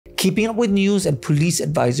Keeping up with news and police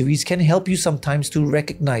advisories can help you sometimes to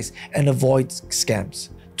recognize and avoid scams.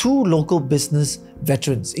 Two local business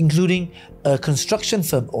veterans, including a construction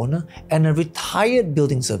firm owner and a retired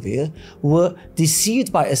building surveyor, were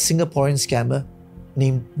deceived by a Singaporean scammer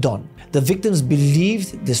named Don. The victims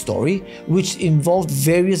believed the story, which involved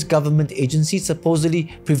various government agencies supposedly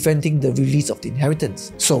preventing the release of the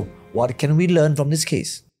inheritance. So, what can we learn from this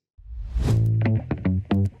case?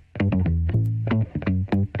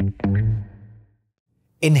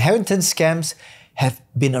 Inheritance scams have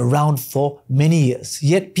been around for many years,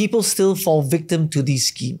 yet people still fall victim to these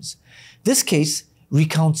schemes. This case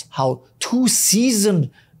recounts how two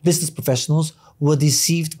seasoned business professionals were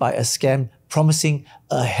deceived by a scam promising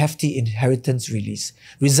a hefty inheritance release,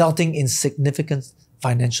 resulting in significant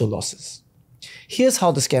financial losses. Here's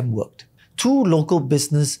how the scam worked. Two local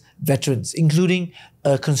business veterans, including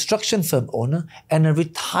a construction firm owner and a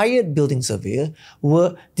retired building surveyor,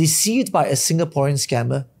 were deceived by a Singaporean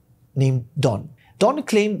scammer named Don. Don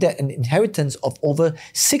claimed that an inheritance of over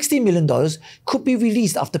 $60 million could be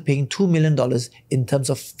released after paying $2 million in terms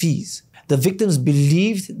of fees. The victims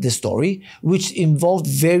believed the story, which involved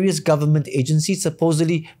various government agencies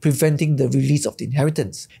supposedly preventing the release of the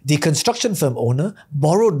inheritance. The construction firm owner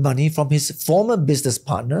borrowed money from his former business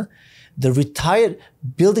partner, the retired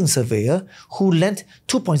building surveyor, who lent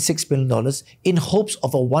 $2.6 million in hopes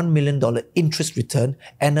of a $1 million interest return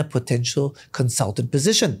and a potential consultant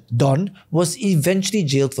position. Don was eventually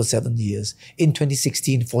jailed for 7 years in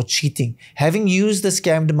 2016 for cheating, having used the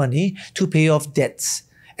scammed money to pay off debts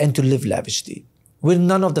and to live lavishly. With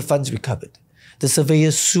none of the funds recovered, the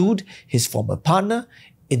surveyor sued his former partner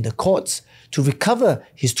in the courts to recover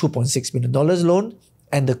his $2.6 million loan,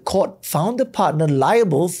 and the court found the partner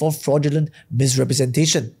liable for fraudulent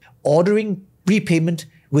misrepresentation, ordering repayment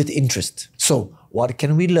with interest. So, what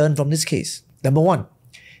can we learn from this case? Number one,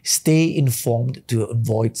 stay informed to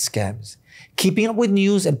avoid scams. Keeping up with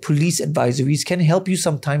news and police advisories can help you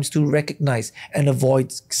sometimes to recognize and avoid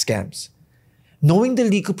scams. Knowing the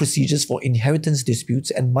legal procedures for inheritance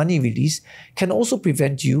disputes and money release can also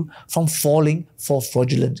prevent you from falling for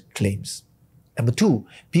fraudulent claims. Number two,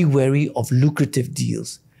 be wary of lucrative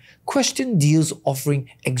deals. Question deals offering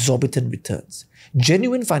exorbitant returns.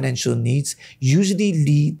 Genuine financial needs usually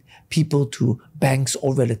lead people to banks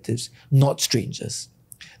or relatives, not strangers.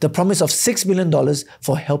 The promise of $6 million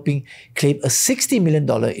for helping claim a $60 million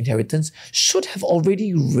inheritance should have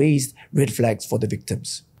already raised red flags for the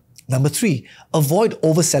victims. Number three, avoid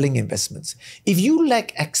overselling investments. If you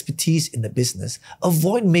lack expertise in the business,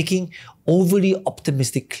 avoid making overly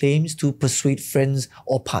optimistic claims to persuade friends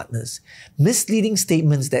or partners. Misleading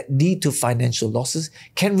statements that lead to financial losses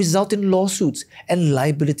can result in lawsuits and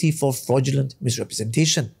liability for fraudulent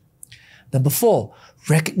misrepresentation. Number four,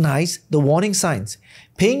 recognize the warning signs.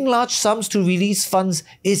 Paying large sums to release funds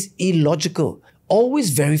is illogical.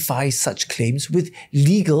 Always verify such claims with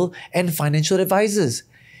legal and financial advisors.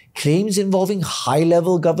 Claims involving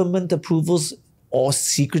high-level government approvals or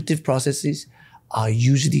secretive processes are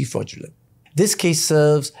usually fraudulent. This case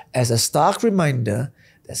serves as a stark reminder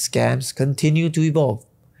that scams continue to evolve,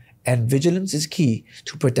 and vigilance is key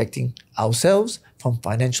to protecting ourselves from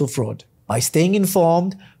financial fraud. By staying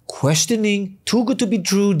informed, questioning too good to be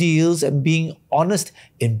true deals, and being honest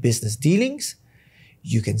in business dealings,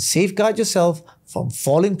 you can safeguard yourself from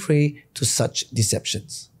falling prey to such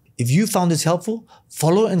deceptions. If you found this helpful,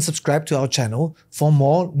 follow and subscribe to our channel for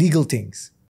more legal things.